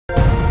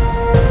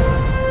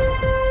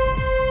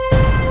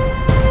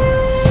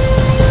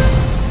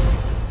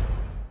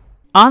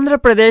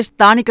ఆంధ్రప్రదేశ్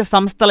స్థానిక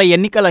సంస్థల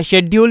ఎన్నికల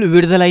షెడ్యూల్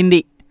విడుదలైంది.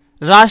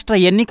 రాష్ట్ర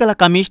ఎన్నికల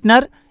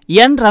కమిషనర్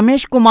ఎన్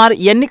రమేష్ కుమార్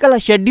ఎన్నికల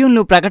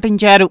షెడ్యూల్ను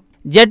ప్రకటించారు.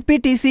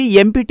 జెడ్పీటీసీ,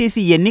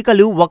 ఎంపీటీసీ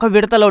ఎన్నికలు ఒక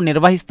విడతలో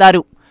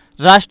నిర్వహిస్తారు.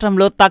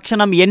 రాష్ట్రంలో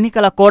తక్షణం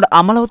ఎన్నికల కోడ్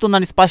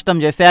అమలవుతుందని స్పష్టం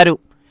చేశారు.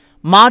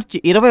 మార్చి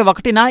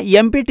 21న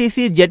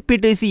ఎంపీటీసీ,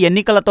 జెడ్పీటీసీ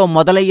ఎన్నికలతో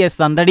మొదలయ్యే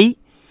సందడి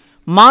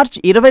మార్చి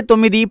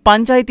 29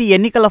 పంచాయతీ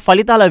ఎన్నికల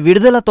ఫలితాల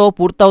విడుదలతో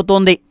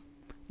పూర్తవుతోంది.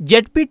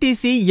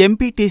 జెడ్పీటీసీ,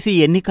 ఎంపీటీసీ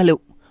ఎన్నికలు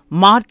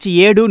మార్చి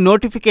 7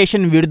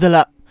 నోటిఫికేషన్ విడుదల,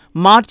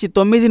 మార్చి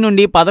 9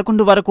 నుండి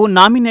 11 వరకు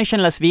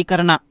నామినేషన్ల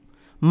స్వీకరణ,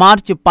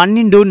 మార్చి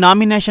 12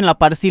 నామినేషన్ల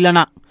పరిశీలన,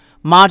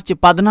 మార్చి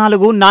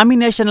 14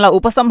 నామినేషన్ల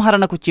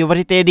ఉపసంహరణకు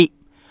చివరి తేదీ,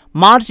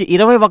 మార్చి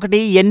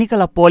 21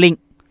 ఎన్నికల పోలింగ్,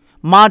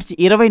 మార్చి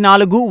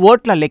 24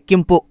 ఓట్ల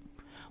లెక్కింపు.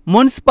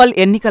 మున్సిపల్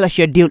ఎన్నికల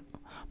షెడ్యూల్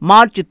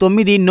మార్చి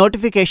 9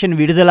 నోటిఫికేషన్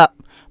విడుదల,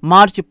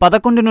 మార్చి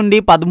 11 నుండి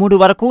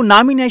 13 వరకు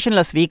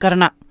నామినేషన్ల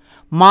స్వీకరణ,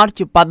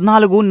 మార్చి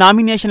 14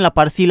 నామినేషన్ల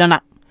పరిశీలన,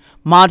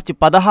 మార్చి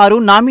 16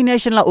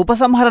 నామినేషన్ల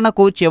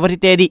ఉపసంహరణకు చివరి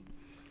తేదీ,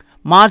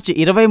 మార్చి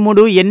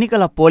 23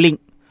 ఎన్నికల పోలింగ్,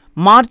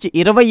 మార్చి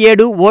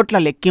 27 ఓట్ల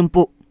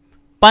లెక్కింపు.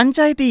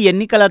 పంచాయతీ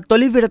ఎన్నికల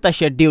తొలి విడత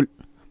షెడ్యూల్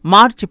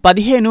మార్చి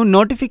 15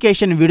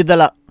 నోటిఫికేషన్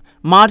విడుదల,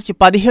 మార్చి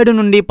 17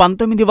 నుండి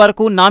 19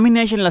 వరకు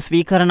నామినేషన్ల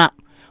స్వీకరణ,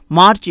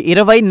 మార్చి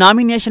 20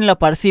 నామినేషన్ల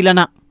పరిశీలన,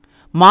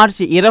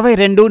 మార్చి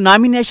 22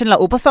 నామినేషన్ల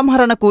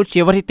ఉపసంహరణకు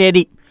చివరి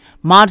తేదీ,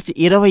 మార్చి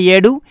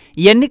 27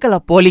 ఎన్నికల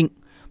పోలింగ్,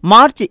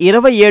 మార్చి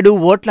 27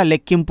 ఓట్ల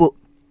లెక్కింపు.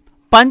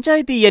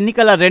 పంచాయతీ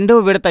ఎన్నికల రెండవ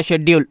విడత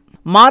షెడ్యూల్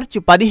మార్చి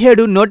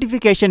 17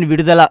 నోటిఫికేషన్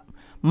విడుదల,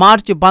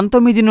 మార్చి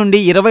 19 నుండి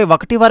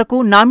 21 వరకు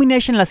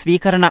నామినేషన్ల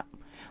స్వీకరణ,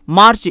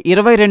 మార్చి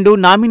 22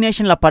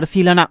 నామినేషన్ల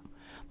పరిశీలన,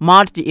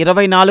 మార్చి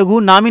 24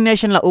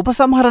 నామినేషన్ల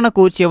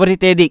ఉపసంహరణకు చివరి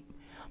తేదీ,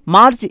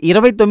 మార్చి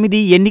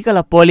 29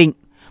 ఎన్నికల పోలింగ్,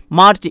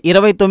 మార్చి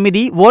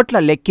 29 ఓట్ల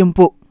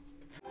లెక్కింపు.